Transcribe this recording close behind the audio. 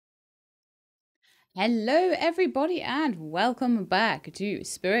Hello everybody and welcome back to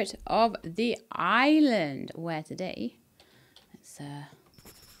Spirit of the Island, where today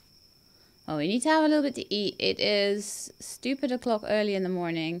well, we need to have a little bit to eat. It is stupid o'clock early in the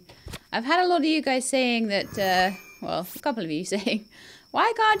morning. I've had a lot of you guys saying that, well, a couple of you saying,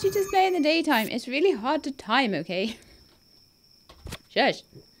 why can't you just play in the daytime? It's really hard to time, okay? Shush.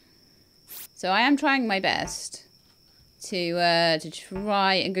 So I am trying my best to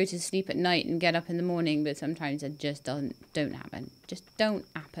try and go to sleep at night and get up in the morning, but sometimes it just don't happen. Just don't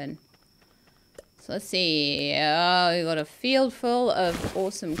happen. So let's see. Oh, we got a field full of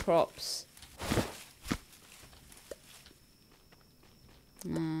awesome crops.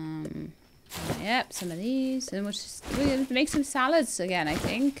 Yep, some of these, and we're gonna make some salads again, I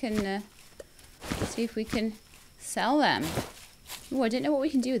think, and see if we can sell them. Oh, I don't know what we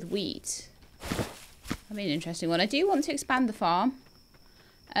can do with wheat. That'd be an interesting one. I do want to expand the farm.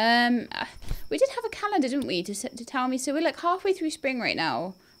 We did have a calendar, didn't we, to tell me. So we're like halfway through spring right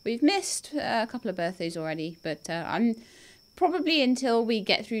now. We've missed a couple of birthdays already, but I'm probably, until we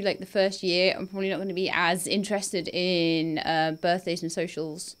get through like the first year, I'm probably not going to be as interested in birthdays and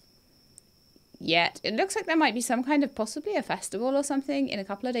socials yet. It looks like there might be some kind of possibly a festival or something in a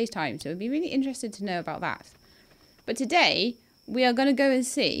couple of days' time, so I'd be really interested to know about that. But today we are going to go and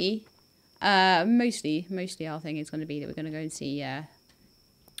see. Mostly our thing is going to be that we're going to go and see,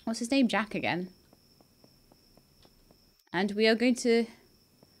 what's his name? Jack again. And we are going to,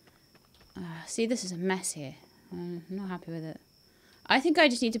 see, this is a mess here. I'm not happy with it. I think I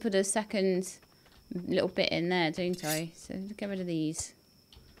just need to put a second little bit in there, don't I? So get rid of these.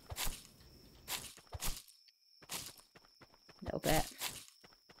 A little bit.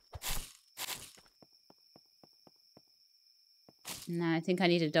 No, I think I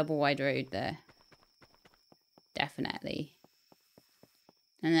need a double wide road there. Definitely.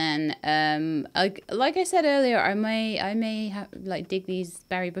 And then, like I said earlier, I may have, like, dig these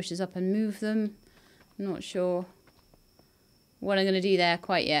berry bushes up and move them. I'm not sure what I'm going to do there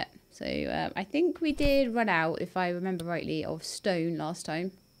quite yet. So, I think we did run out, if I remember rightly, of stone last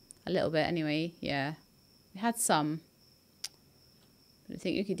time. A little bit anyway, yeah. We had some. But I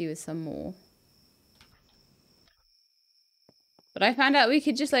think we could do with some more. But I found out we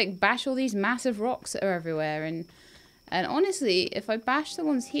could just like bash all these massive rocks that are everywhere, and honestly, if I bash the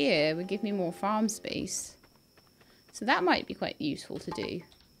ones here, it would give me more farm space. So that might be quite useful to do.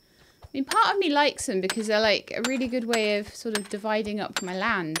 I mean, part of me likes them because they're like a really good way of sort of dividing up my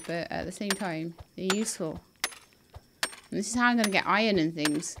land, but at the same time, they're useful. And this is how I'm going to get iron and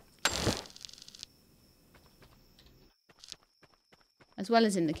things. As well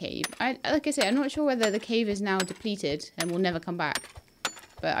as in the cave. Like I say, I'm not sure whether the cave is now depleted and will never come back.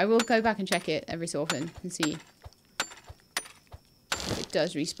 But I will go back and check it every so often and see if it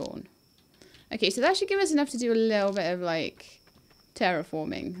does respawn. Okay, so that should give us enough to do a little bit of like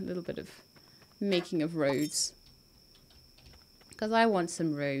terraforming. A little bit of making of roads. Because I want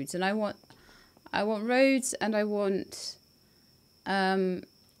some roads. And I want roads, and I want... I'm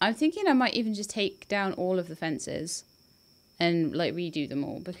thinking I might even just take down all of the fences. And, like, redo them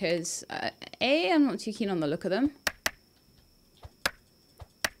all. Because, A, I'm not too keen on the look of them.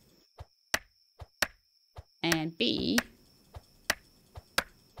 And B,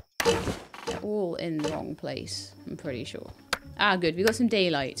 they're all in the wrong place, I'm pretty sure. Ah, good. We got some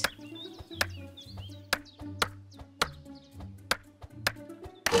daylight.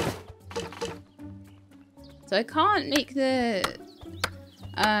 So I can't make the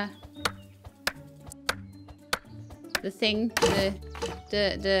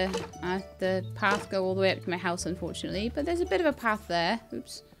path go all the way up to my house, unfortunately. But there's a bit of a path there.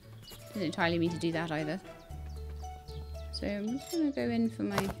 Oops. Didn't entirely mean to do that either. So I'm just going to go in for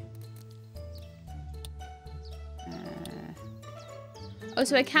my... Oh,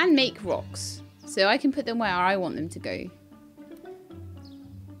 so I can make rocks. So I can put them where I want them to go.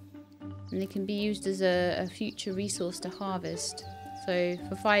 And they can be used as a future resource to harvest. So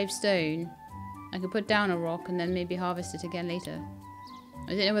for 5 stone... I could put down a rock and then maybe harvest it again later.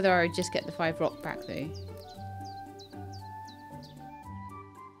 I don't know whether I would just get the 5 rock back though.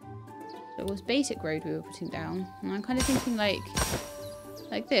 So it was basic road we were putting down. And I'm kind of thinking like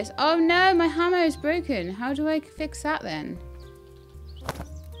this. Oh no, my hammer is broken. How do I fix that then?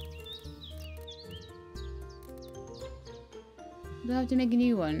 Do I have to make a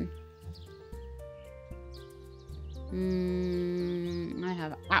new one? I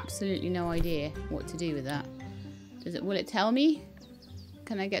have absolutely no idea what to do with that. Will it tell me?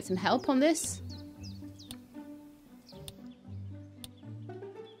 Can I get some help on this?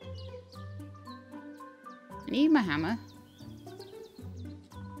 I need my hammer.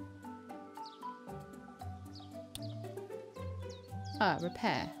 Ah,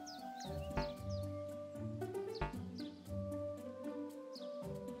 repair.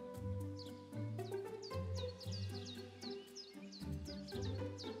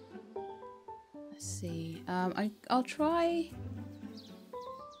 Let's see. I'll try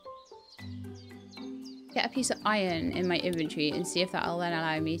get a piece of iron in my inventory and see if that'll then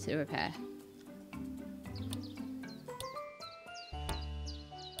allow me to repair.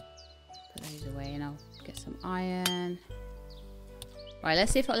 Put those away and I'll get some iron. Right,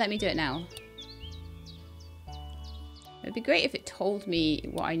 let's see if it'll let me do it now. It'd be great if it told me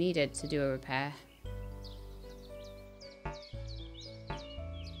what I needed to do a repair.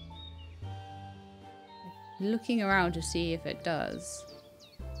 Looking around to see if it does.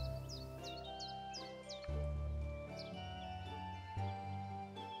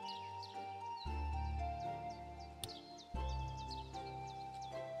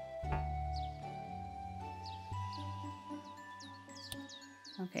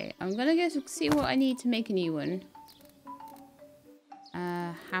 Okay, I'm gonna go see what I need to make a new one.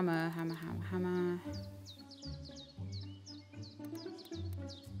 Hammer. Hammer.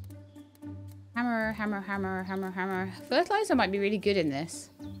 Fertilizer might be really good in this.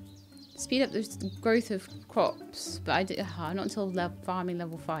 Speed up the growth of crops, but I did not until farming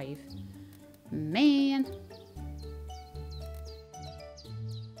level 5. Man.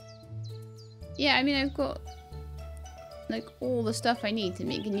 Yeah, I mean I've got like all the stuff I need to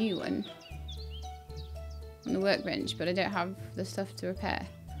make a new one on the workbench, but I don't have the stuff to repair.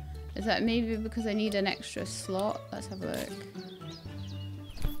 Is that maybe because I need an extra slot? Let's have a look.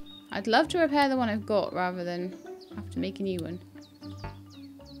 I'd love to repair the one I've got rather than have to make a new one.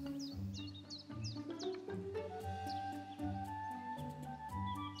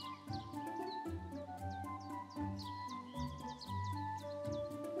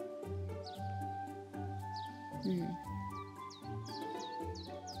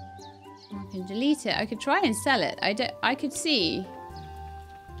 I can delete it. I could try and sell it. I could see.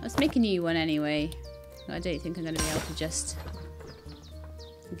 Let's make a new one anyway. I don't think I'm going to be able to just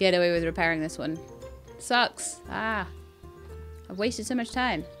get away with repairing this one. Sucks. Ah. I've wasted so much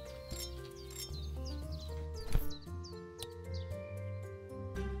time.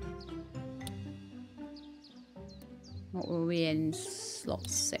 What were we in? Slot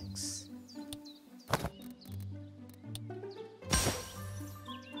 6.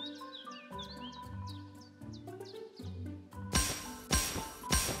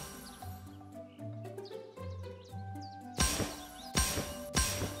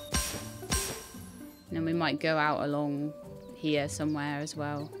 And then we might go out along here somewhere as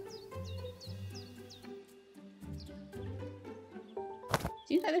well.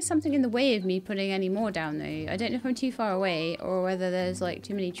 Seems like there's something in the way of me putting any more down though. I don't know if I'm too far away or whether there's like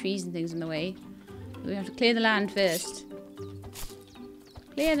too many trees and things in the way. We have to clear the land first.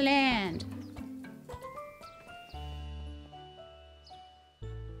 Clear the land.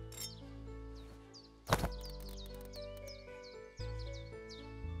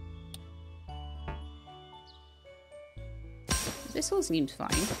 This all seems fine.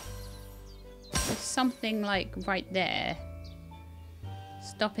 There's something like right there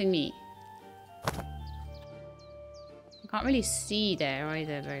stopping me. I can't really see there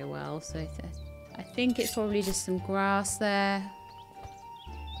either very well, so I think it's probably just some grass there,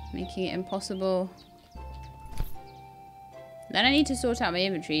 making it impossible. Then I need to sort out my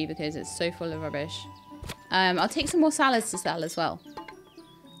inventory because it's so full of rubbish. I'll take some more salads to sell as well.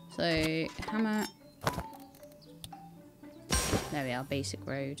 So, hammer. There we are, basic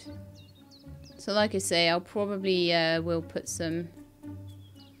road. So like I say, I'll probably will put some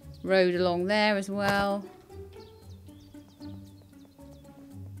road along there as well.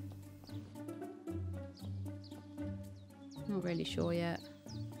 Not really sure yet.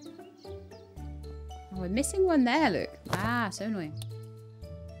 Oh, we're missing one there, look. Ah, so annoying.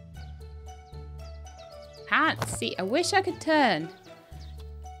 Can't see. I wish I could turn.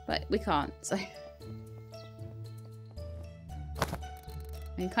 But we can't, so...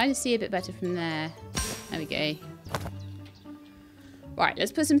 I can kind of see a bit better from there. There we go. Right,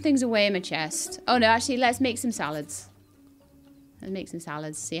 let's put some things away in my chest. Oh no, actually, let's make some salads. Let's make some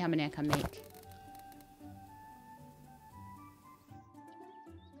salads, see how many I can make.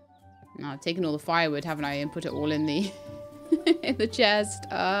 Oh, I've taken all the firewood, haven't I, and put it all in the in the chest.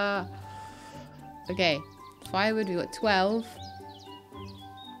 Okay, firewood, we've got 12.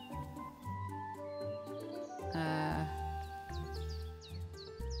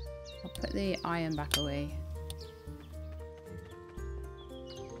 I'll put the iron back away.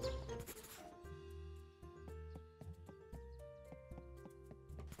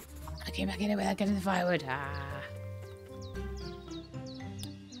 I came back in it without getting the firewood. Ah.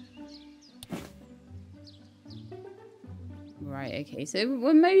 Right, okay. So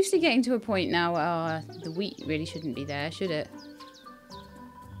we're mostly getting to a point now where the wheat really shouldn't be there, should it?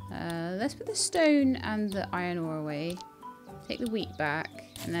 Let's put the stone and the iron ore away. Take the wheat back.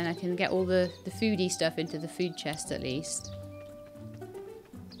 And then I can get all the foodie stuff into the food chest at least.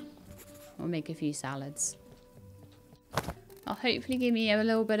 I'll make a few salads. I'll hopefully give me a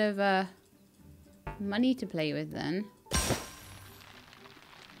little bit of money to play with then.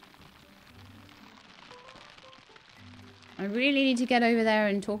 I really need to get over there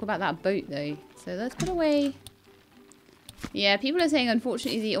and talk about that boat though. So let's put away... Yeah, people are saying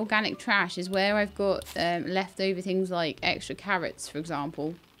unfortunately the organic trash is where I've got leftover things like extra carrots, for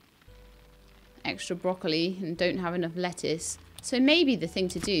example. Extra broccoli and don't have enough lettuce. So maybe the thing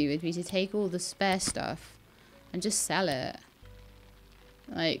to do would be to take all the spare stuff and just sell it.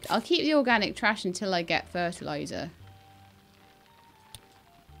 Like, I'll keep the organic trash until I get fertilizer.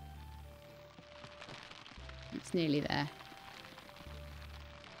 It's nearly there.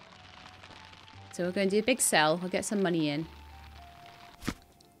 So we're going to do a big sell. I'll get some money in.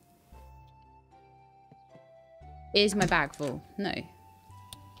 Is my bag full? No.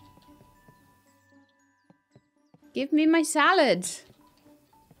 Give me my salad.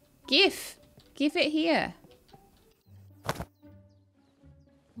 Give it here.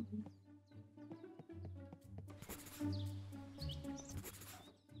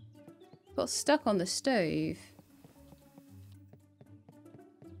 Got stuck on the stove.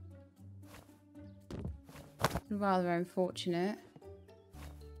 Rather unfortunate.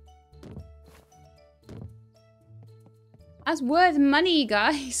 That's worth money,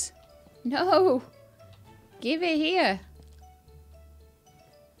 guys. No. Give it here.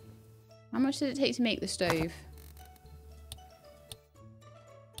 How much did it take to make the stove?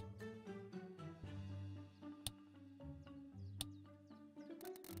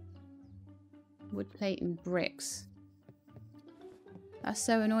 Wood plate and bricks. That's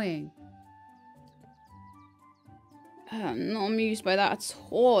so annoying. I'm not amused by that at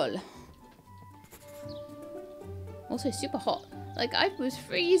all. Also super hot. Like, I was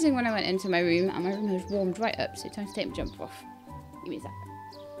freezing when I went into my room, and my room has warmed right up, so time to take my jumper off. Give me a sec.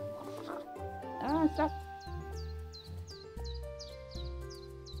 Ah, stop.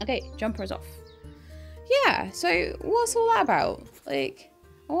 Okay, jumper is off. Yeah, so what's all that about? Like,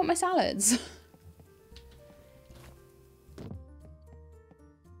 I want my salads.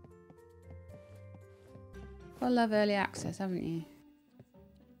 I love early access, haven't you?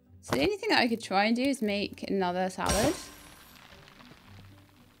 So the only thing that I could try and do is make another salad.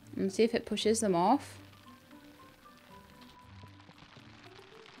 And see if it pushes them off.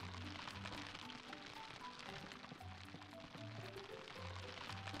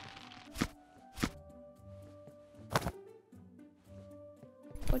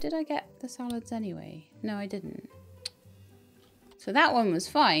 Or did I get the salads anyway? No, I didn't. So that one was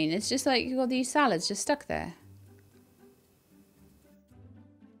fine. It's just like you've got these salads just stuck there.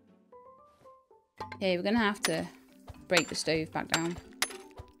 Okay, we're gonna have to break the stove back down.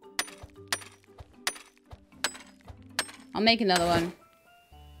 I'll make another one.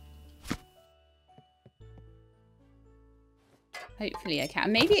 Hopefully I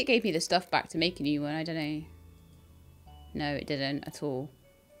can. Maybe it gave me the stuff back to make a new one. I don't know. No, it didn't at all.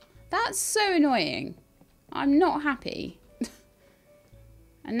 That's so annoying. I'm not happy.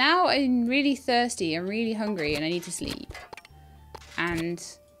 And now I'm really thirsty. I'm really hungry and I need to sleep.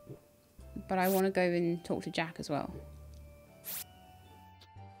 But I want to go and talk to Jack as well.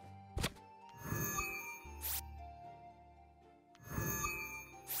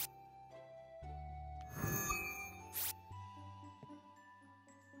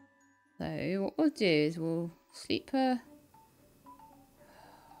 So what we'll do is we'll sleep her.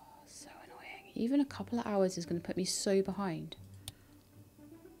 So annoying. Even a couple of hours is going to put me so behind.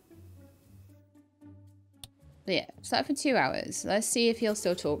 But yeah, start for 2 hours. Let's see if he'll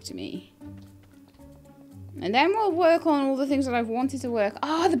still talk to me. And then we'll work on all the things that I've wanted to work.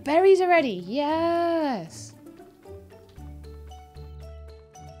 Ah, the berries are ready. Yes.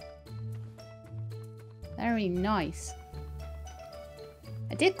 Very nice.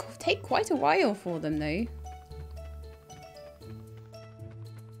 It did take quite a while for them though.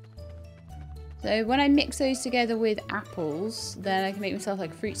 So when I mix those together with apples, then I can make myself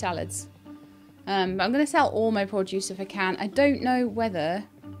like fruit salads. But I'm going to sell all my produce if I can. I don't know whether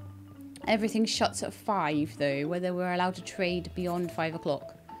everything shuts at 5 though, whether we're allowed to trade beyond 5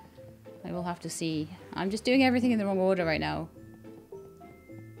 o'clock. I will have to see. I'm just doing everything in the wrong order right now.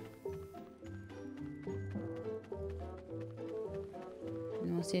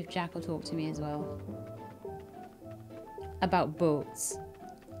 And we'll see if Jack will talk to me as well. About boats.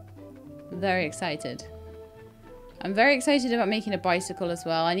 Very excited. I'm very excited about making a bicycle as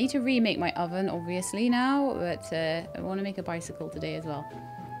well. I need to remake my oven, obviously, now. But I want to make a bicycle today as well.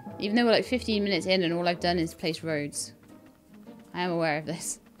 Even though we're like 15 minutes in and all I've done is place roads. I am aware of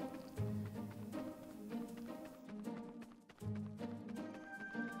this.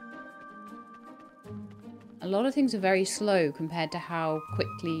 A lot of things are very slow compared to how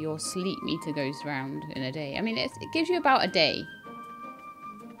quickly your sleep meter goes round in a day. I mean, it gives you about a day.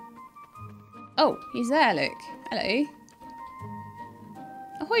 Oh, he's there, look. Hello.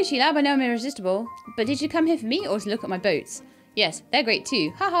 Ahoy, Sheila, I know I'm irresistible. But did you come here for me or to look at my boats? Yes, they're great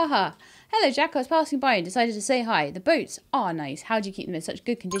too. Ha ha ha. Hello, Jack. I was passing by and decided to say hi. The boats are nice. How do you keep them in such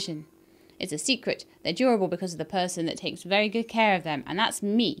good condition? It's a secret. They're durable because of the person that takes very good care of them, and that's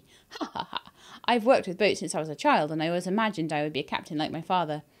me. Ha ha ha. I've worked with boats since I was a child, and I always imagined I would be a captain like my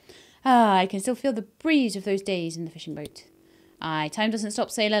father. Ah, I can still feel the breeze of those days in the fishing boat. Aye, time doesn't stop,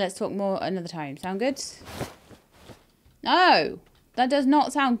 sailor. Let's talk more another time. Sound good? No, that does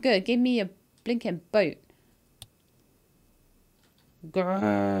not sound good. Give me a blinking boat.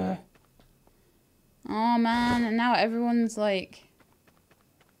 Grrr. Oh man, and now everyone's like...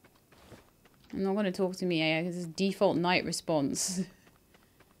 I'm not going to talk to me, eh? Because it's default night response.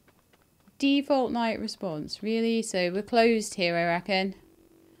 Default night response. Really? So we're closed here, I reckon.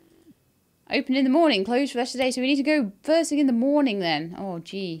 Open in the morning, closed for the rest of the day. So we need to go first thing in the morning then. Oh,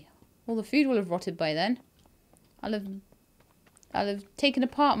 gee. All the food will have rotted by then. I'll have taken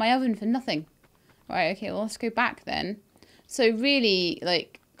apart my oven for nothing. Right, okay, well, let's go back then. So really,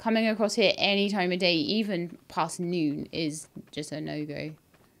 like, coming across here any time of day, even past noon, is just a no-go.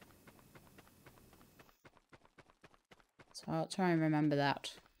 So I'll try and remember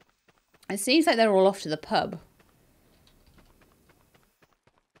that. It seems like they're all off to the pub.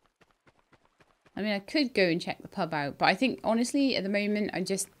 I mean, I could go and check the pub out, but I think, honestly, at the moment, I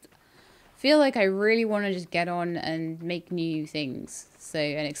just feel like I really want to just get on and make new things, so,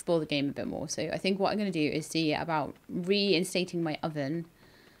 and explore the game a bit more. So I think what I'm going to do is see about reinstating my oven,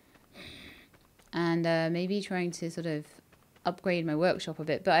 and maybe trying to sort of upgrade my workshop a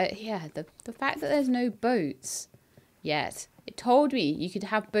bit. But yeah, the fact that there's no boats yet, it told me you could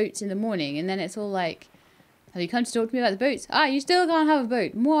have boats in the morning, and then it's all like, have you come to talk to me about the boats? Ah, you still can't have a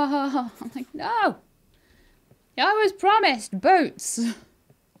boat. Mwahaha. I'm like, no. I was promised boats.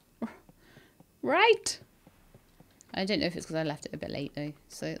 Right? I don't know if it's because I left it a bit late though.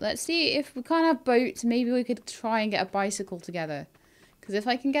 So let's see if we can't have boats. Maybe we could try and get a bicycle together. Because if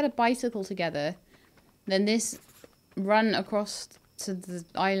I can get a bicycle together, then this run across to the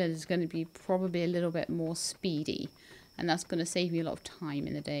island is going to be probably a little bit more speedy. And that's going to save me a lot of time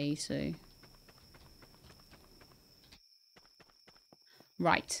in the day, so...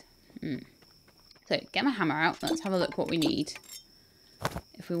 Right. So, get my hammer out. Let's have a look what we need.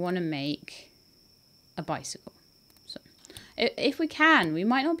 If we want to make a bicycle. So, if we can, we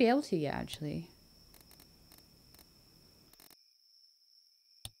might not be able to yet, actually.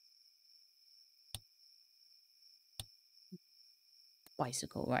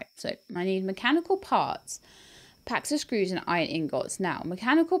 Bicycle, right. So, I need mechanical parts, packs of screws and iron ingots. Now,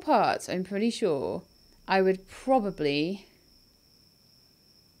 mechanical parts, I'm pretty sure I would probably...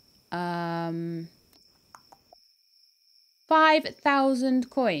 5,000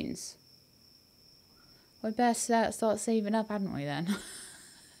 coins. I'd best start saving up, hadn't we then?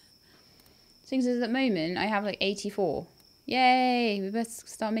 Things is at the moment I have like 84. Yay! We best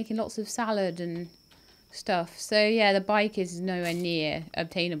start making lots of salad and stuff. So yeah, the bike is nowhere near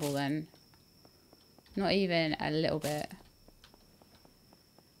obtainable then. Not even a little bit.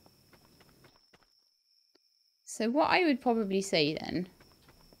 So what I would probably say then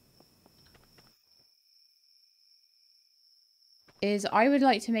is I would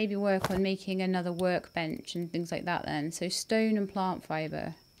like to maybe work on making another workbench and things like that then. So stone and plant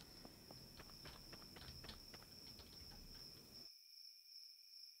fibre.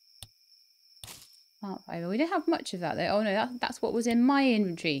 Plant fibre. We didn't have much of that though. Oh no, that's what was in my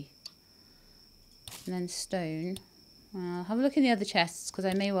inventory. And then stone. I'll have a look in the other chests because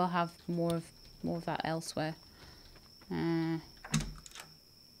I may well have more of that elsewhere. Yeah,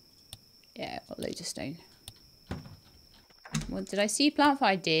 got loads of stone. What did I see? Plant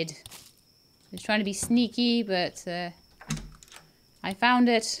fire? I did. I was trying to be sneaky, but I found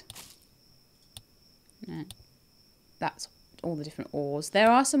it. That's all the different ores. There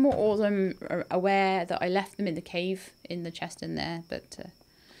are some more ores. I'm aware that I left them in the cave in the chest in there, but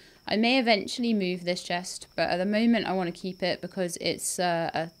I may eventually move this chest. But at the moment, I want to keep it because it's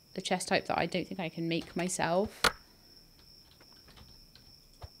a chest type that I don't think I can make myself.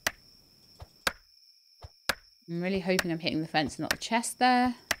 I'm really hoping I'm hitting the fence and not the chest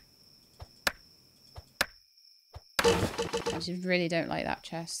there. just really don't like that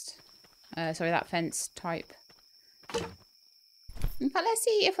chest. Sorry, that fence type. In fact, let's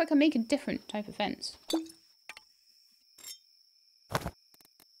see if I can make a different type of fence.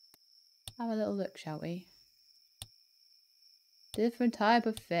 Have a little look, shall we? Different type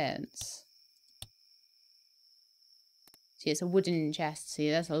of fence. See, it's a wooden chest. See,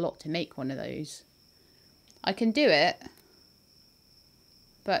 there's a lot to make one of those. I can do it.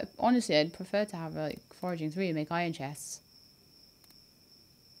 But honestly, I'd prefer to have like foraging 3 and make iron chests.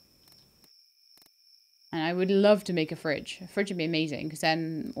 And I would love to make a fridge. A fridge would be amazing because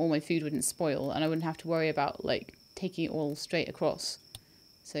then all my food wouldn't spoil and I wouldn't have to worry about like taking it all straight across.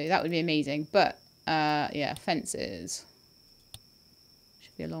 So that would be amazing. But yeah, fences.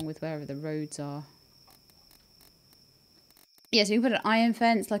 Should be along with wherever the roads are. Yeah, so you can put an iron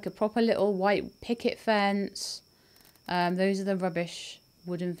fence, like a proper little white picket fence. Those are the rubbish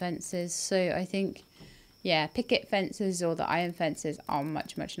wooden fences. So I think, yeah, picket fences or the iron fences are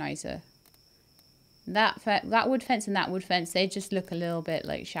much, much nicer. That wood fence and that wood fence, they just look a little bit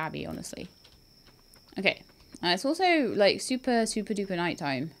like shabby, honestly. Okay, it's also like super, super duper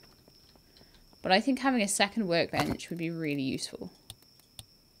nighttime. But I think having a second workbench would be really useful.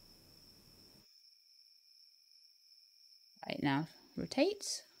 Right, now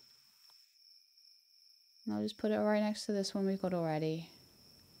rotate. And I'll just put it right next to this one we've got already.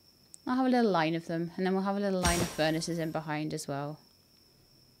 I'll have a little line of them, and then we'll have a little line of furnaces in behind as well.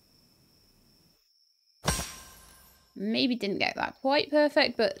 Maybe didn't get that quite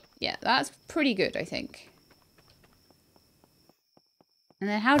perfect, but yeah, that's pretty good, I think. And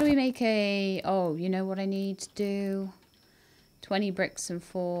then how do we make a... Oh, you know what I need to do? 20 bricks and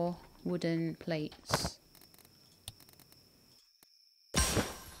 4 wooden plates.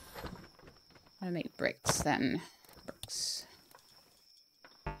 How to make bricks then? Bricks.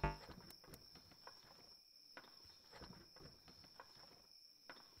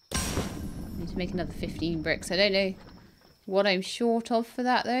 Need to make another 15 bricks. I don't know what I'm short of for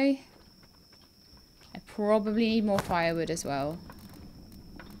that though. I probably need more firewood as well.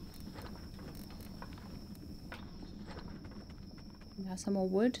 Have some more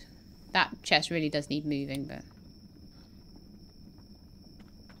wood. That chest really does need moving, but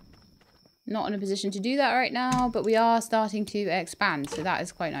not in a position to do that right now, but we are starting to expand, so that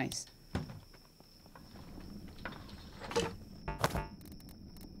is quite nice.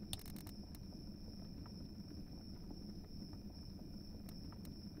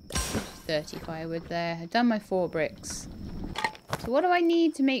 There's 30 firewood there. I've done my 4 bricks. So what do I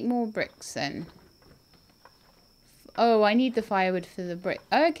need to make more bricks then? Oh, I need the firewood for the brick.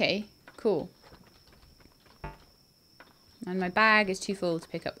 Oh, okay, cool. And my bag is too full to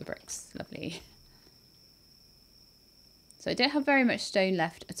pick up the bricks. Lovely. So I don't have very much stone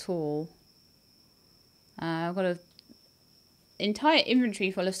left at all. I've got an entire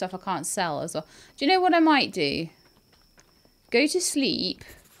inventory full of stuff I can't sell as well. Do you know what I might do? Go to sleep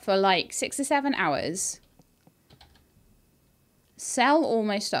for like 6 or 7 hours. Sell all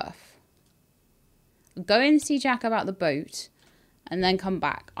my stuff. Go and see Jack about the boat. And then come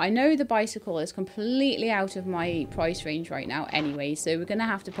back. I know the bicycle is completely out of my price range right now anyway, so we're going to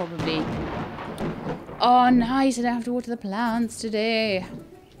have to probably... Oh, nice. I don't have to water the plants today.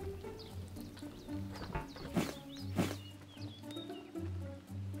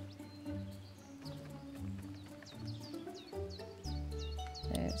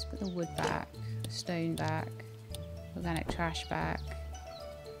 So let's put the wood back, the stone back, organic trash back.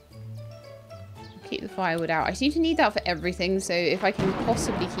 Keep the firewood out. I seem to need that for everything, so if I can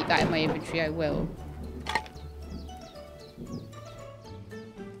possibly keep that in my inventory, I will.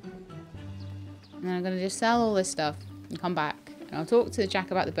 And then I'm going to just sell all this stuff and come back. And I'll talk to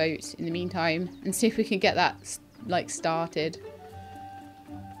Jack about the boat in the meantime and see if we can get that, like, started.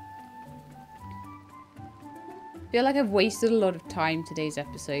 I feel like I've wasted a lot of time today's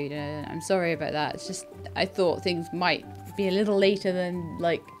episode. I'm sorry about that. It's just, I thought things might be a little later than,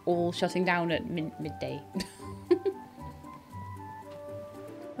 like, all shutting down at midday.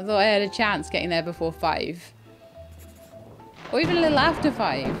 I thought I had a chance getting there before 5. Or even a little after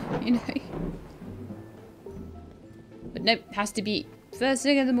 5, you know. But nope, has to be first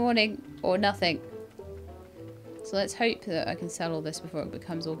thing in the morning or nothing. So let's hope that I can sell all this before it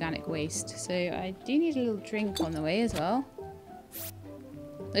becomes organic waste. So I do need a little drink on the way as well.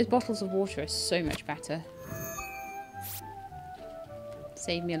 Those bottles of water are so much better.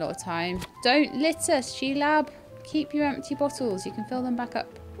 Save me a lot of time. Don't litter, She-Lab. Keep your empty bottles. You can fill them back up.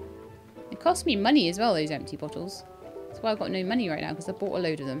 It costs me money as well, those empty bottles. That's why I've got no money right now, because I bought a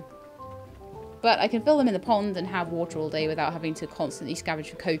load of them. But I can fill them in the pond and have water all day without having to constantly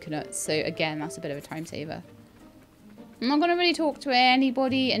scavenge for coconuts. So again, that's a bit of a time saver. I'm not going to really talk to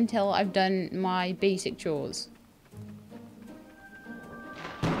anybody until I've done my basic chores.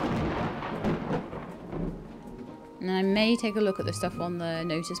 And I may take a look at the stuff on the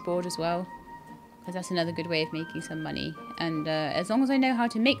notice board as well. Because that's another good way of making some money. And as long as I know how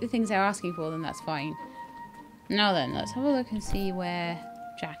to make the things they're asking for, then that's fine. Now then, let's have a look and see where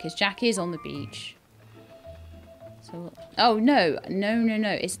Jack is. Jack is on the beach. So, oh, no. No.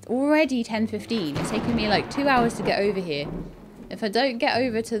 It's already 10:15. It's taken me like 2 hours to get over here. If I don't get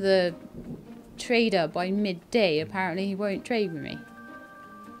over to the trader by midday, apparently he won't trade with me.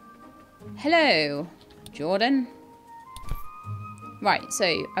 Hello, Jordan. Right,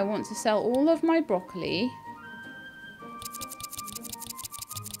 so I want to sell all of my broccoli.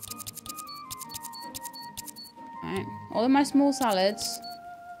 Right, all of my small salads.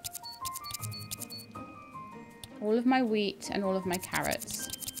 All of my wheat and all of my carrots.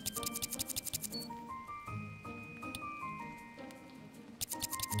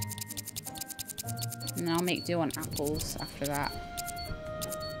 And I'll make do on apples after that.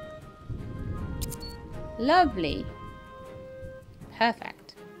 Lovely.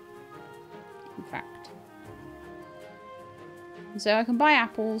 Perfect. In fact. So I can buy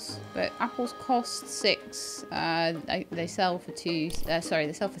apples, but apples cost 6. They sell for 2. Sorry,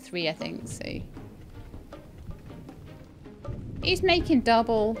 they sell for 3, I think. So he's making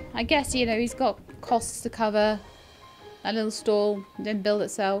double. I guess, you know, he's got costs to cover. That little stall didn't build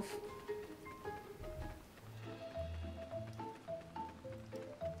itself.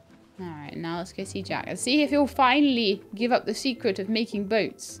 Alright, now let's go see Jack. Let's see if he'll finally give up the secret of making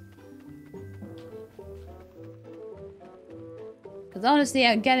boats. Because honestly,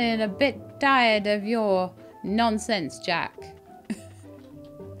 I'm getting a bit tired of your nonsense, Jack.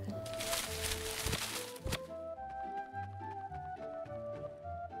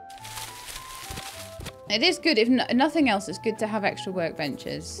 It is good, if nothing else, it's good to have extra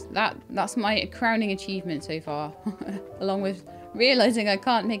workbenches. That's my crowning achievement so far. Along with realizing I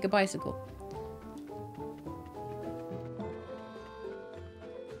can't make a bicycle.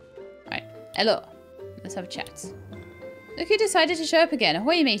 Right, hello. Let's have a chat. Look who decided to show up again.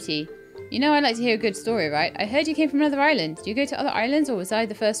 Ahoy, matey. You know I like to hear a good story, right? I heard you came from another island. Do you go to other islands, or was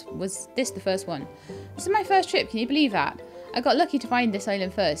this the first one? This is my first trip, can you believe that? I got lucky to find this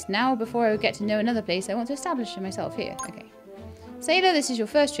island first. Now, before I get to know another place, I want to establish myself here. Okay. Sailor, this is your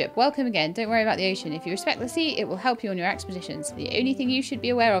first trip. Welcome again. Don't worry about the ocean. If you respect the sea, it will help you on your expeditions. The only thing you should be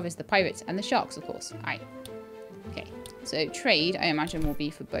aware of is the pirates and the sharks, of course. Alright. Okay. So, trade, I imagine, will be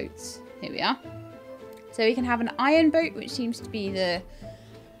for boats. Here we are. So, we can have an iron boat, which seems to be the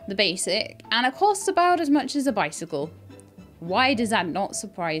basic. And it costs about as much as a bicycle. Why does that not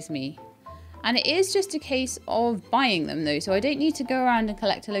surprise me? And it is just a case of buying them, though. So, I don't need to go around and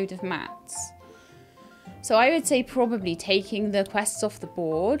collect a load of mats. So I would say probably taking the quests off the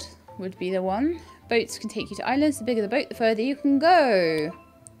board would be the one. Boats can take you to islands. The bigger the boat, the further you can go.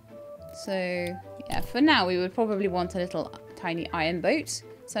 So, yeah, for now we would probably want a little tiny iron boat.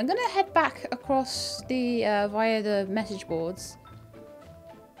 So I'm going to head back across the via the message boards.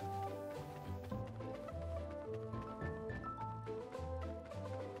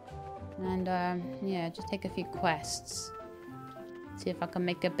 And, yeah, just take a few quests. See if I can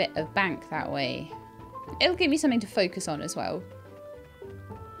make a bit of bank that way. It'll give me something to focus on as well.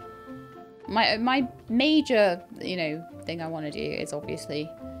 My major, you know, thing I want to do is obviously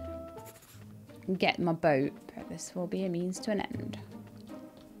get my boat. But this will be a means to an end.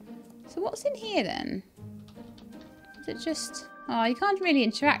 So what's in here then? Is it just... Oh, you can't really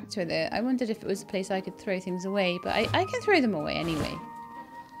interact with it. I wondered if it was a place I could throw things away. But I can throw them away anyway.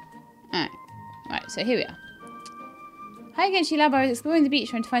 Alright. Right, so here we are. Hi again, She-Lab. I was exploring the beach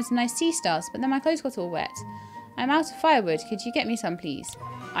trying to find some nice sea stars, but then my clothes got all wet. I'm out of firewood. Could you get me some, please?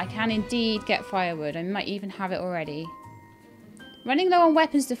 I can indeed get firewood. I might even have it already. Running low on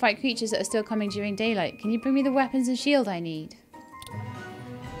weapons to fight creatures that are still coming during daylight. Can you bring me the weapons and shield I need?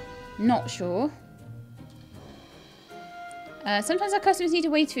 Not sure. Sometimes our customers need to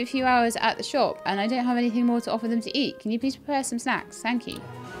wait for a few hours at the shop, and I don't have anything more to offer them to eat. Can you please prepare some snacks? Thank you.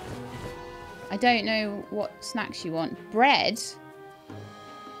 I don't know what snacks you want. Bread?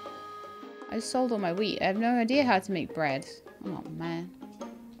 I sold all my wheat. I have no idea how to make bread. Oh, man.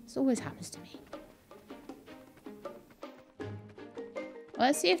 This always happens to me. Well,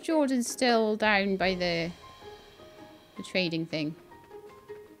 let's see if Jordan's still down by the trading thing.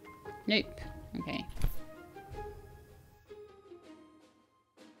 Nope. Okay.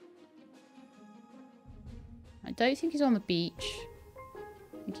 I don't think he's on the beach.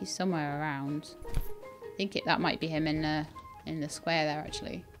 I think he's somewhere around. I think that might be him in the square there,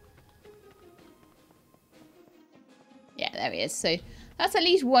 actually. there he is. So that's at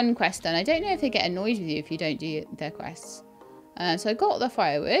least one quest done. I don't know if they get annoyed with you if you don't do their quests. So I got the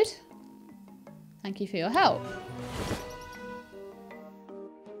firewood. Thank you for your help.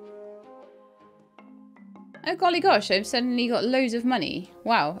 Oh golly gosh, I've suddenly got loads of money.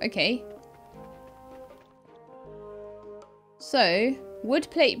 Wow, okay. So, wood,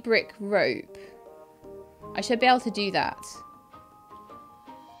 plate, brick, rope. I should be able to do that.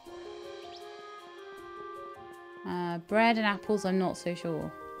 Bread and apples, I'm not so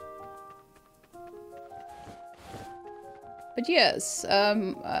sure. But yes,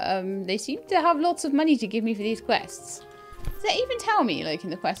 they seem to have lots of money to give me for these quests. Does that even tell me, like, in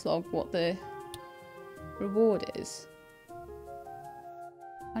the quest log what the reward is?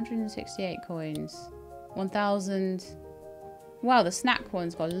 168 coins. 1,000. Wow, the snack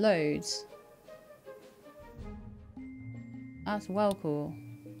one's got loads. That's well cool.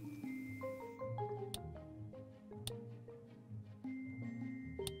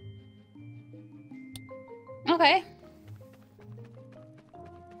 Okay.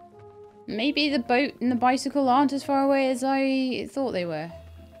 Maybe the boat and the bicycle aren't as far away as I thought they were.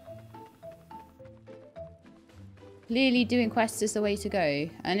 Clearly doing quests is the way to go.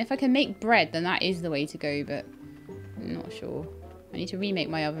 And if I can make bread, then that is the way to go, but I'm not sure. I need to remake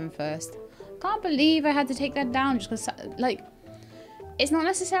my oven first. Can't believe I had to take that down just because, like, it's not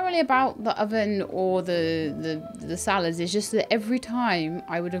necessarily about the oven or the salads. It's just that every time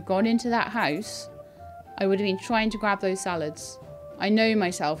I would have gone into that house, I would have been trying to grab those salads. I know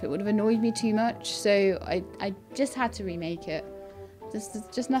myself, it would have annoyed me too much, so I just had to remake it.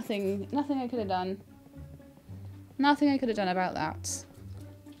 Just nothing I could have done. Nothing I could have done about that.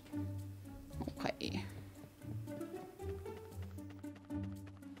 Okay.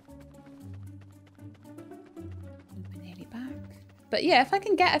 We're nearly back. But yeah, if I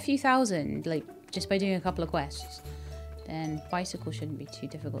can get a few thousand, like, just by doing a couple of quests, then bicycle shouldn't be too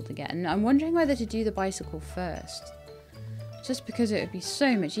difficult to get. And I'm wondering whether to do the bicycle first. Just because it would be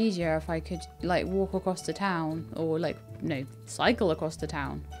so much easier if I could, like, walk across the town. Or, like, no, cycle across the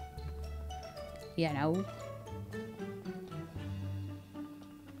town. You know.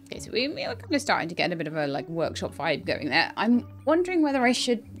 Okay, so we're kind of starting to get a bit of a, like, workshop vibe going there. I'm wondering whether I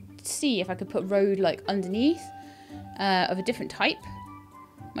should see if I could put road, like, underneath. Of a different type.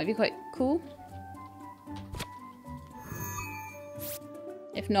 Might be quite cool.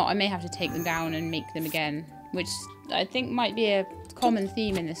 If not, I may have to take them down and make them again. Which I think might be a common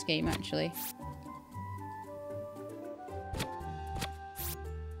theme in this game, actually.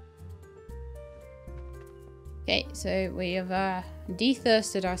 Okay, so we have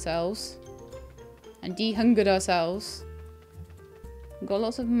de-thirsted ourselves. And de-hungered ourselves. We've got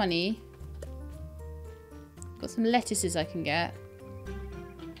lots of money. Got some lettuces I can get.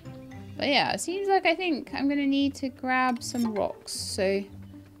 But yeah, it seems like I think I'm going to need to grab some rocks. So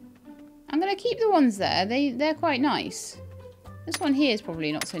I'm going to keep the ones there. They're quite nice. This one here is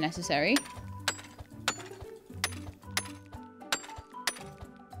probably not so necessary.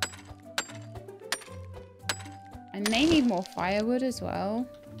 I may need more firewood as well.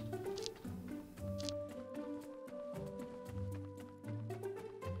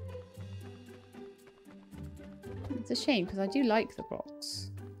 It's a shame because I do like the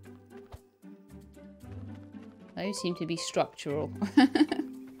rocks. Those seem to be structural.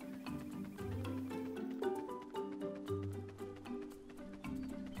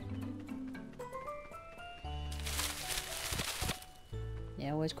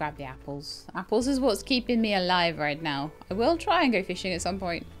 Yeah, always grab the apples. Apples is what's keeping me alive right now. I will try and go fishing at some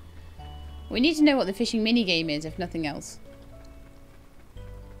point. We need to know what the fishing minigame is, if nothing else.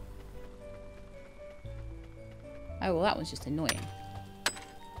 Oh, well, that one's just annoying.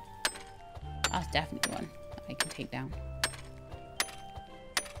 That's definitely one I can take down.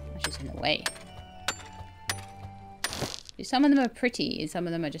 That's just in the way. Some of them are pretty, and some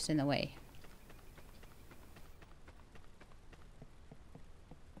of them are just in the way.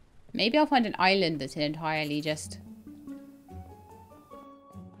 Maybe I'll find an island that's entirely just...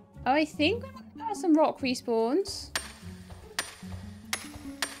 Oh, I think we have some rock respawns.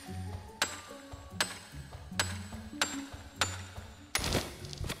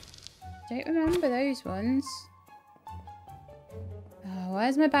 Don't remember those ones. Oh,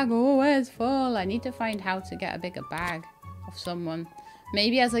 where's my bag? Always full. I need to find how to get a bigger bag off someone.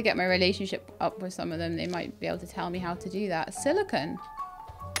 Maybe as I get my relationship up with some of them, they might be able to tell me how to do that. Silicon.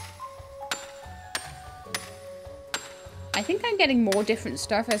 I think I'm getting more different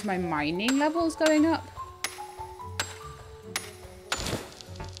stuff as my mining level's going up.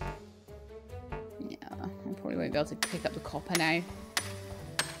 Yeah, I probably won't be able to pick up the copper now.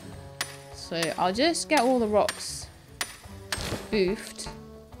 So I'll just get all the rocks spoofed.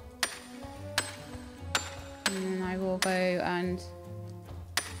 And then I will go and...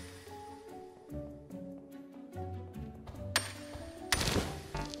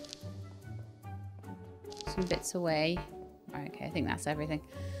 some bits away. Okay, I think that's everything.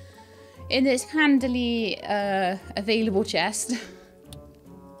 In this handily available chest.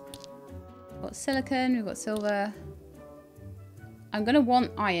 We've got silicon, we've got silver. I'm going to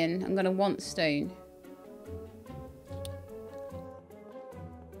want iron. I'm going to want stone.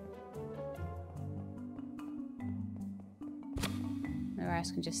 The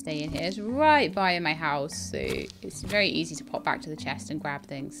rest can just stay in here. It's right by my house, so it's very easy to pop back to the chest and grab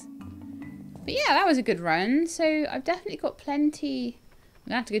things. But yeah, that was a good run. So I've definitely got plenty. I'm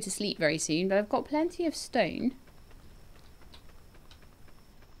going to have to go to sleep very soon, but I've got plenty of stone.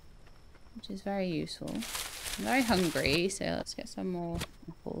 Which is very useful. I'm very hungry, so let's get some more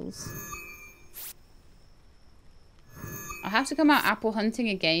apples. I'll have to come out apple hunting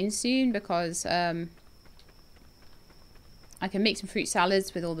again soon because I can make some fruit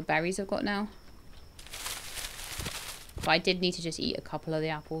salads with all the berries I've got now. But I did need to just eat a couple of the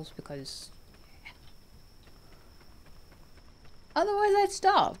apples because... otherwise I'd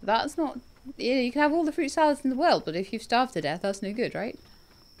starve. That's not... you know, you can have all the fruit salads in the world, but if you've starved to death, that's no good, right?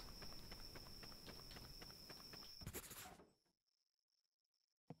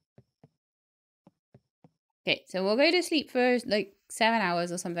 Okay, so we'll go to sleep for like 7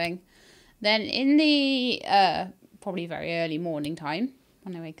 hours or something. Then in the probably very early morning time,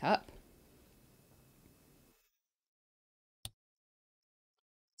 when I wake up.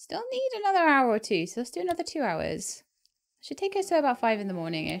 Still need another hour or two, so let's do another 2 hours. Should take us to about 5 in the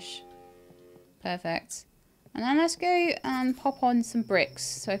morning-ish. Perfect. And then let's go and pop on some bricks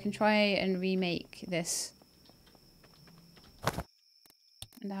so I can try and remake this.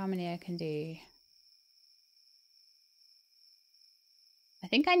 And how many I can do. I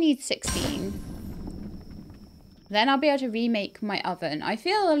think I need 16. Then I'll be able to remake my oven. I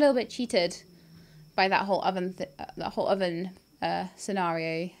feel a little bit cheated by that whole oven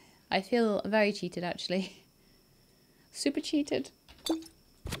scenario. I feel very cheated, actually. Super cheated.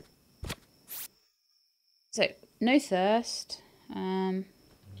 So, no thirst. Have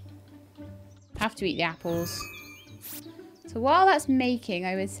to eat the apples. So while that's making,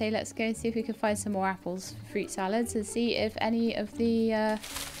 I would say let's go and see if we can find some more apples for fruit salads and see if any of the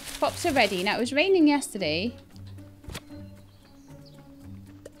crops are ready. Now, it was raining yesterday.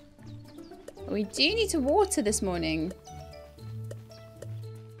 But we do need to water this morning.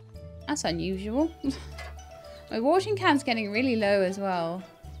 That's unusual. My watering can's getting really low as well.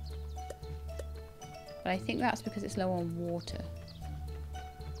 But I think that's because it's low on water.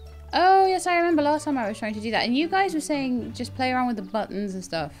 Oh, yes, I remember last time I was trying to do that. And you guys were saying just play around with the buttons and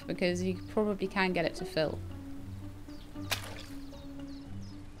stuff because you probably can get it to fill.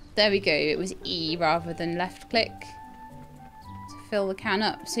 There we go. It was E rather than left click to fill the can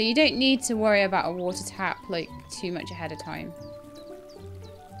up. So you don't need to worry about a water tap like too much ahead of time.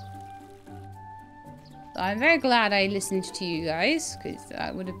 So I'm very glad I listened to you guys because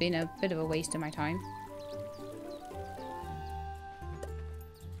that would have been a bit of a waste of my time.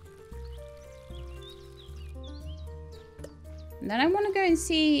 And then I want to go and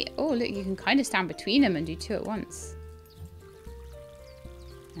see... oh, look, you can kind of stand between them and do 2 at once.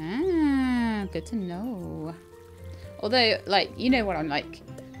 Ah, good to know. Although, like, you know what I'm like.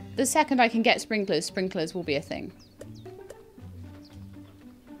 The second I can get sprinklers, sprinklers will be a thing.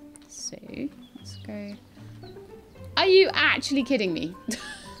 So, let's go... are you actually kidding me?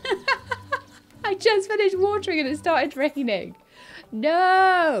 I just finished watering and it started raining.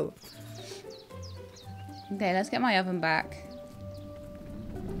 No! Okay, let's get my oven back.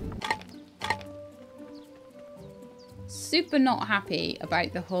 Super not happy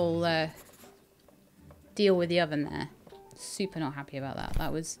about the whole deal with the oven there. Super not happy about that.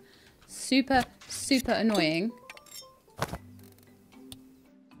 That was super, super annoying.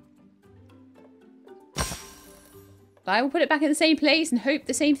 But I will put it back in the same place and hope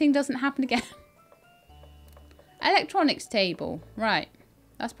the same thing doesn't happen again. Electronics table. Right.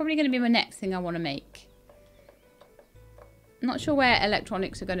 That's probably going to be my next thing I want to make. Not sure where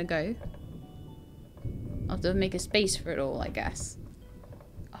electronics are going to go. I'll have to make a space for it all, I guess.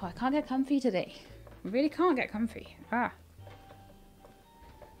 Oh, I can't get comfy today. I really can't get comfy. Ah.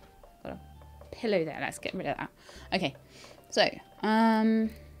 Got a pillow there. Let's get rid of that. Okay. So, power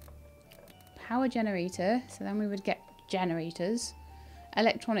generator. So then we would get generators.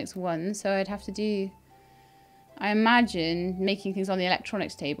 Electronics 1. So I'd have to do, I imagine, making things on the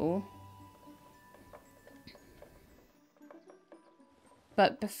electronics table.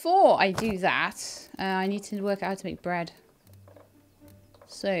 But before I do that, I need to work out how to make bread.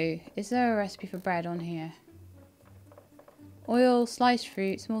 So, is there a recipe for bread on here? Oil, sliced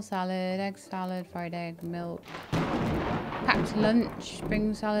fruit, small salad, egg salad, fried egg, milk. Packed lunch,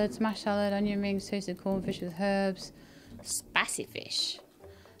 spring salad, smashed salad, onion rings, toasted cornfish with herbs. Spicy fish.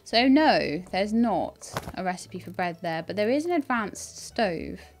 So no, there's not a recipe for bread there, but there is an advanced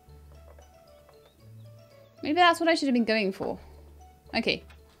stove. Maybe that's what I should have been going for. Okay,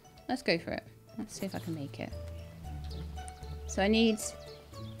 let's go for it. Let's see if I can make it. So I need...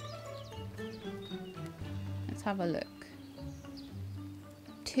 Let's have a look.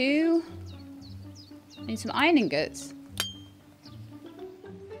 2. I need some iron ingots.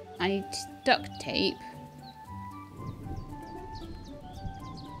 I need duct tape.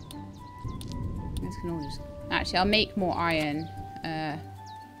 This can all just... Actually, I'll make more iron and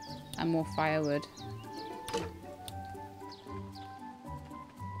more firewood.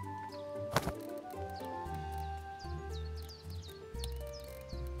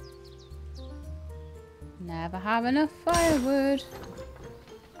 Never have enough firewood.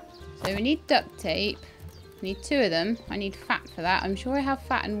 So we need duct tape. We need 2 of them. I need fat for that. I'm sure I have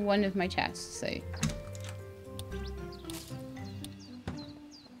fat in one of my chests, so...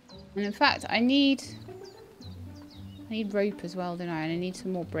 And in fact, I need rope as well, don't I? And I need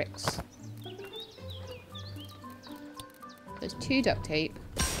some more bricks. There's 2 duct tape.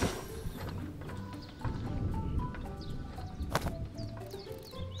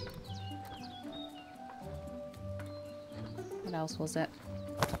 What else was it?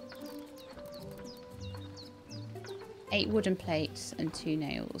 8 wooden plates and 2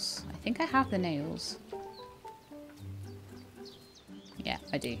 nails. I think I have the nails. Yeah,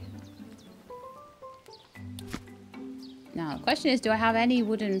 I do. Now, the question is, do I have any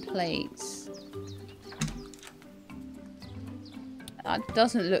wooden plates? That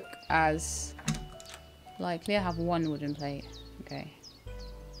doesn't look as likely. I have 1 wooden plate. Okay.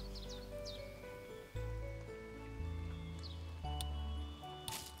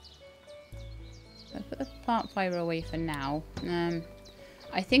 I'll put the plant fibre away for now.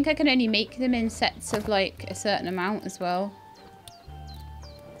 I think I can only make them in sets of like a certain amount as well.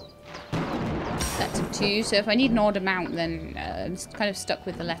 Sets of 2, so if I need an odd amount, then I'm kind of stuck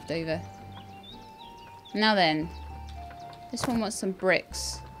with the leftover. Now then, this one wants some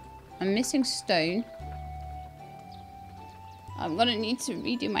bricks. I'm missing stone. I'm gonna need to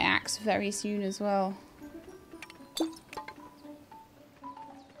redo my axe very soon as well.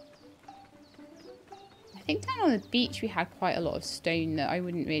 I think down on the beach we had quite a lot of stone that I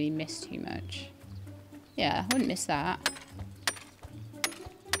wouldn't really miss too much. Yeah, I wouldn't miss that.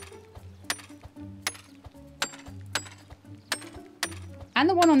 And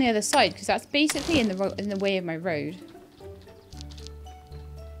the one on the other side, because that's basically in the way of my road.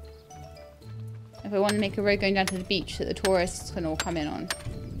 If I want to make a road going down to the beach that the tourists can all come in on.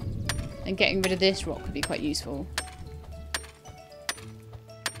 And getting rid of this rock would be quite useful.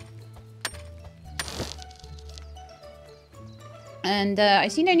 And I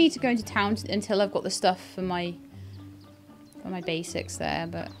see no need to go into town until I've got the stuff for my basics there,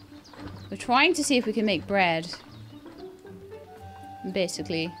 but we're trying to see if we can make bread.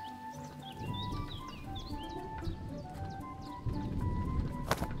 Basically.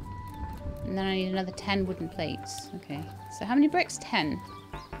 And then I need another 10 wooden plates. Okay. So how many bricks? 10.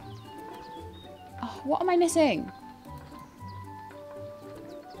 Oh, what am I missing?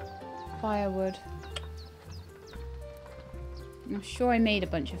 Firewood. I'm sure I made a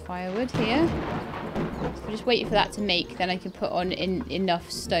bunch of firewood here. So just waiting for that to make, then I can put on enough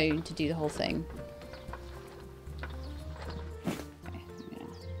stone to do the whole thing. Okay, yeah.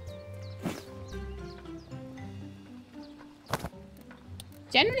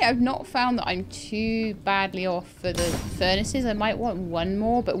 Generally, I've not found that I'm too badly off for the furnaces. I might want 1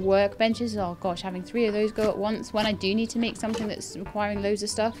 more, but workbenches, oh gosh, having 3 of those go at once when I do need to make something that's requiring loads of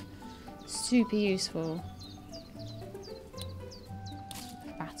stuff, super useful.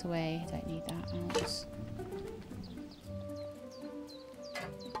 Fat away, don't need that else.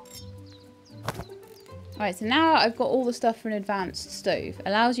 Alright, so now I've got all the stuff for an advanced stove.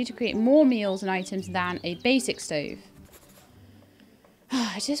 Allows you to create more meals and items than a basic stove.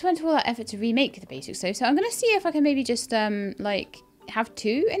 I just went to all that effort to remake the basic stove, so I'm going to see if I can maybe just, like, have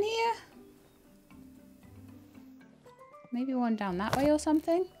 2 in here. Maybe 1 down that way or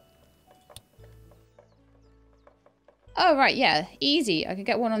something. Oh, right, yeah, easy. I could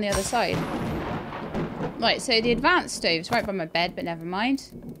get 1 on the other side. Right, so the advanced stove's right by my bed, but never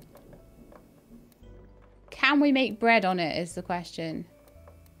mind. Can we make bread on it is the question.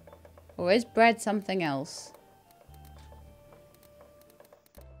 Or is bread something else?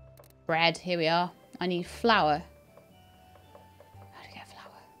 Bread, here we are. I need flour. How do I get flour?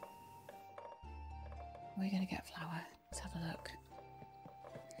 We're going to get flour. Let's have a look.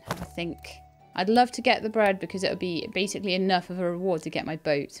 Have a think. I'd love to get the bread because it would be basically enough of a reward to get my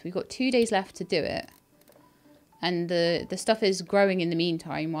boat. We've got 2 days left to do it. And the stuff is growing in the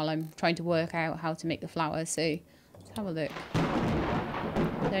meantime while I'm trying to work out how to make the flour. So let's have a look.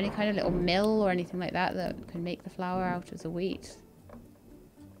 Is there any kind of little mill or anything like that that can make the flour out of the wheat?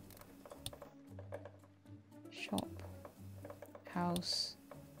 Shop. House.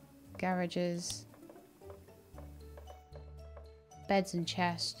 Garages. Beds and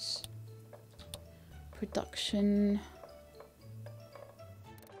chests. Production.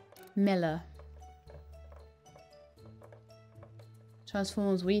 Miller.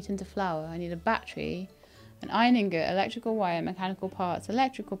 Transforms wheat into flour. I need a battery, an iron ingot, electrical wire, mechanical parts, and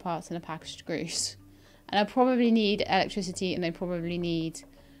a pack of screws. And I probably need electricity, and I probably need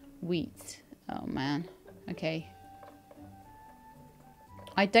wheat. Oh man. Okay.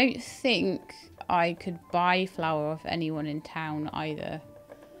 I don't think I could buy flour off anyone in town either.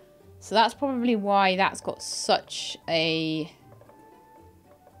 So that's probably why that's got such a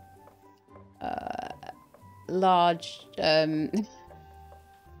large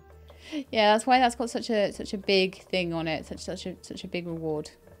yeah, that's why that's got such a big thing on it, such a big reward,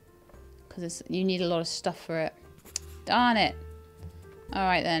 because you need a lot of stuff for it. Darn it. All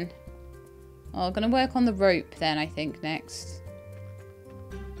right then. Well, I'm gonna work on the rope then, I think, next.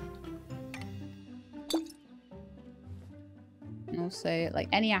 And also, like,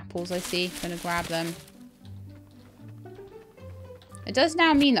 any apples I see, I'm gonna grab them. It does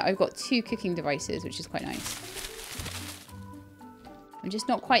now mean that I've got 2 cooking devices, which is quite nice. I'm just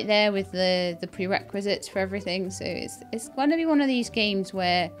not quite there with the prerequisites for everything, so it's going to be one of these games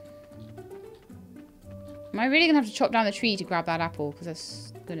where... Am I really going to have to chop down the tree to grab that apple? Because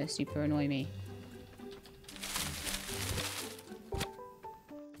that's going to super annoy me.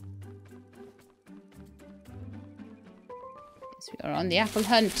 Yes, we are on the apple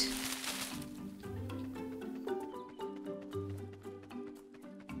hunt.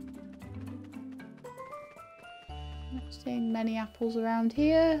 Seeing many apples around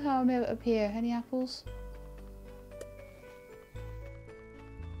here. How about up here? Any apples?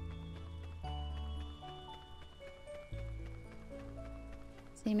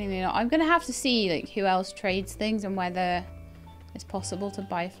 Seemingly not. I'm gonna have to see like who else trades things and whether it's possible to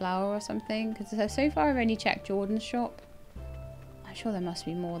buy flour or something. Because so far I've only checked Jordan's shop. I'm sure there must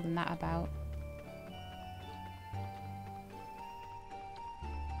be more than that about.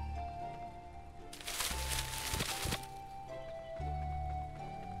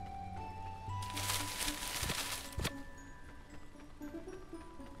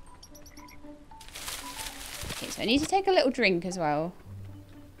 I need to take a little drink as well.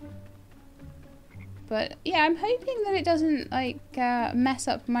 But yeah, I'm hoping that it doesn't like mess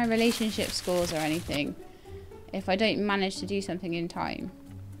up my relationship scores or anything if I don't manage to do something in time.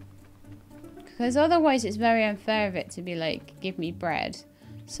 Because otherwise it's very unfair of it to be like, give me bread.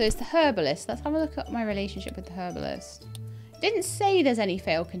 So it's the herbalist. Let's have a look at my relationship with the herbalist. It didn't say there's any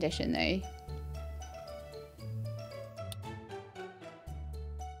fail condition though.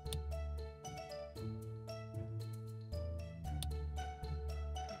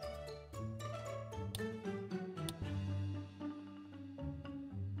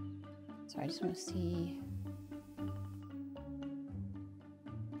 I just want to see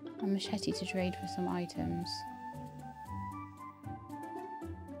a machete to trade for some items.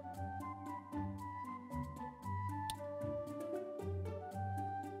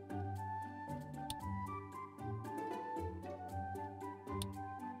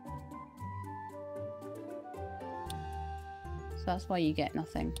 So that's why you get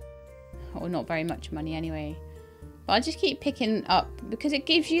nothing, or not very much money anyway. But I just keep picking up because it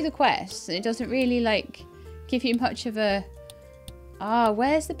gives you the quests and it doesn't really like give you much of a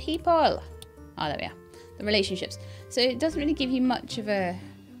where's the people? There we are. The relationships. So it doesn't really give you much of a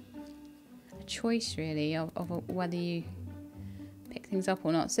choice really of whether you pick things up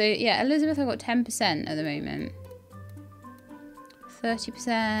or not. So yeah, Elizabeth, I've got 10% at the moment.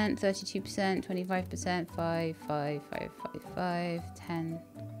 30%, 32%, 25%, 5, 5, 5, 5, 5, 10.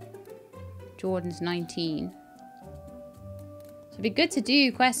 Jordan's 19. So it'd be good to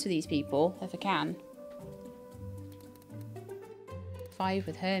do quests for these people, if I can. 5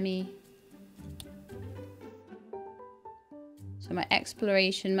 with Hermie. So my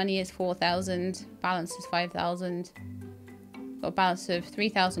exploration money is 4,000. Balance is 5,000. Got a balance of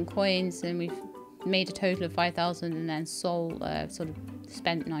 3,000 coins, and we've made a total of 5,000, and then sort of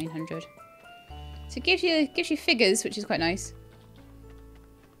spent 900. So it gives you figures, which is quite nice.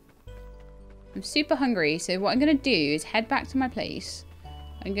 I'm super hungry, so what I'm going to do is head back to my place.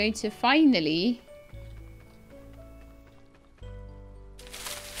 I'm going to finally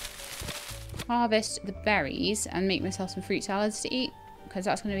harvest the berries and make myself some fruit salads to eat, because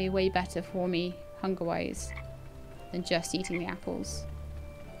that's going to be way better for me hunger-wise than just eating the apples.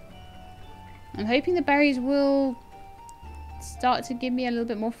 I'm hoping the berries will start to give me a little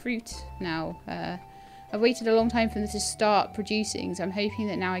bit more fruit now. I've waited a long time for them to start producing, so I'm hoping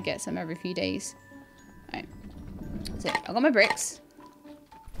that now I get some every few days. Right. So I've got my bricks.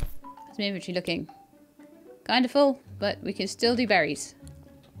 How's my inventory looking? Kind of full, but we can still do berries.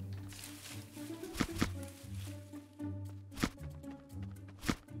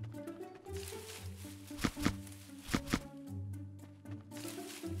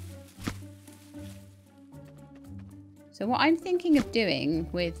 So what I'm thinking of doing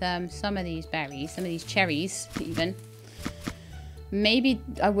with some of these berries, some of these cherries even, maybe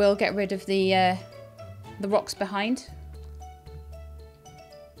I will get rid of the rocks behind.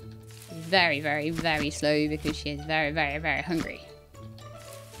 Very, very, very slow because she is very, very, very hungry.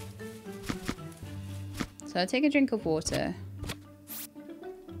 So I'll take a drink of water.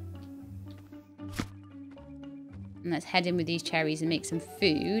 And let's head in with these cherries and make some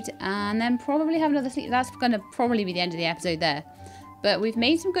food. And then probably have another sleep. That's going to probably be the end of the episode there. But we've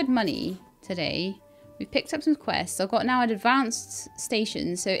made some good money today. We've picked up some quests. I've got now an advanced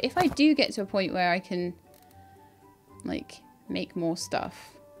station. So if I do get to a point where I can, like, make more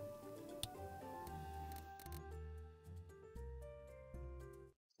stuff.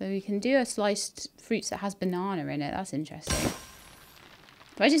 So we can do a sliced fruits that has banana in it. That's interesting.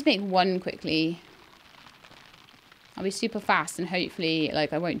 If I just make one quickly, I'll be super fast and hopefully,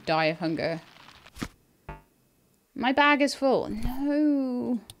 like, I won't die of hunger. My bag is full.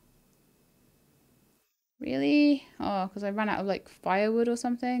 No. Really? Oh, because I ran out of, like, firewood or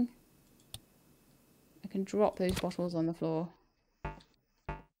something. I can drop those bottles on the floor.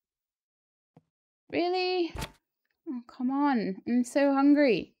 Really? Oh, come on. I'm so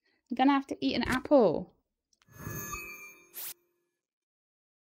hungry. I'm gonna have to eat an apple.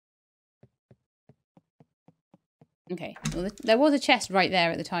 Okay. Well, there was a chest right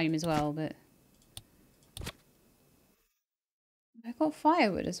there at the time as well, but... I got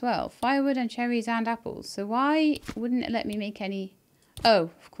firewood as well. Firewood and cherries and apples. So why wouldn't it let me make any...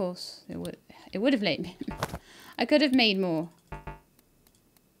 Oh, of course. It would have let me... I could have made more.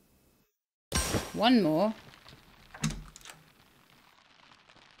 One more.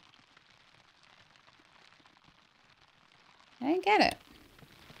 I didn't get it.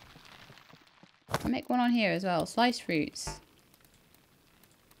 I'll make one on here as well. Sliced fruits.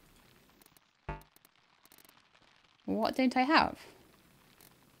 What don't I have?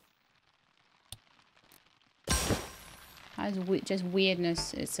 That is just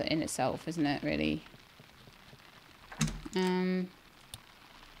weirdness in itself, isn't it, really? I'm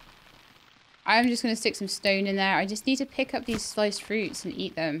just going to stick some stone in there. I just need to pick up these sliced fruits and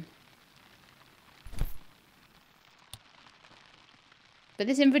eat them. But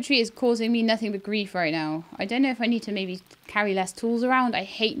this inventory is causing me nothing but grief right now. I don't know if I need to maybe carry less tools around. I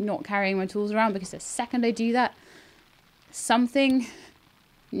hate not carrying my tools around because the second I do that, something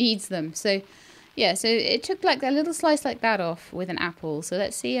needs them. So, yeah, so it took like a little slice like that off with an apple. So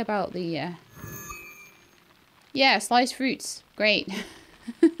let's see about the... Yeah, sliced fruits. Great.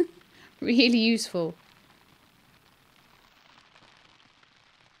 Really useful.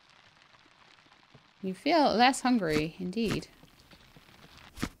 You feel less hungry, indeed.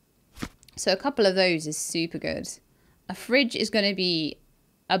 So a couple of those is super good. A fridge is going to be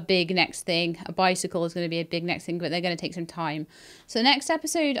a big next thing. A bicycle is going to be a big next thing, but they're going to take some time. So next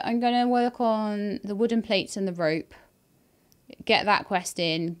episode, I'm going to work on the wooden plates and the rope. Get that quest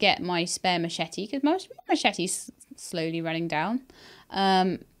in. Get my spare machete, because my machete's slowly running down.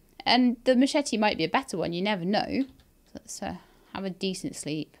 And the machete might be a better one. You never know. So let's have a decent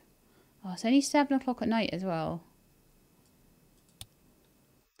sleep. Oh, it's only 7 o'clock at night as well.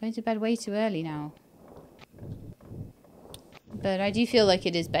 Going to bed way too early now. But I do feel like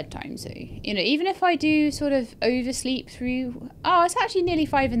it is bedtime, so, you know, even if I do sort of oversleep through... Oh, it's actually nearly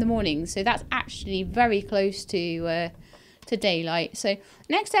 5 in the morning, so that's actually very close to daylight. So,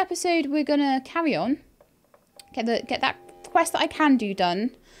 next episode, we're going to carry on. Get that quest that I can do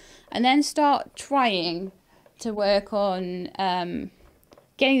done. And then start trying to work on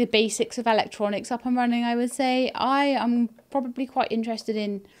getting the basics of electronics up and running, I would say. I am probably quite interested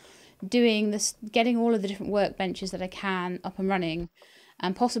in doing this, getting all of the different workbenches that I can up and running,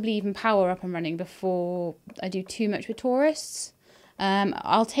 and possibly even power up and running before I do too much with tourists.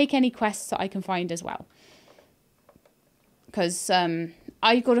 I'll take any quests that I can find as well, because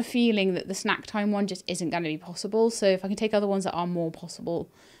I got a feeling that the snack time one just isn't going to be possible. So if I can take other ones that are more possible,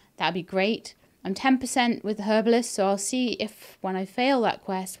 that'd be great. I'm 10% with the herbalist, so I'll see if when I fail that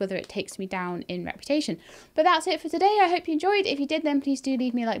quest, whether it takes me down in reputation. But that's it for today. I hope you enjoyed. If you did, then please do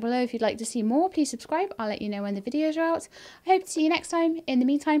leave me a like below. If you'd like to see more, please subscribe. I'll let you know when the videos are out. I hope to see you next time. In the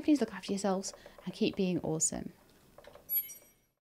meantime, please look after yourselves and keep being awesome.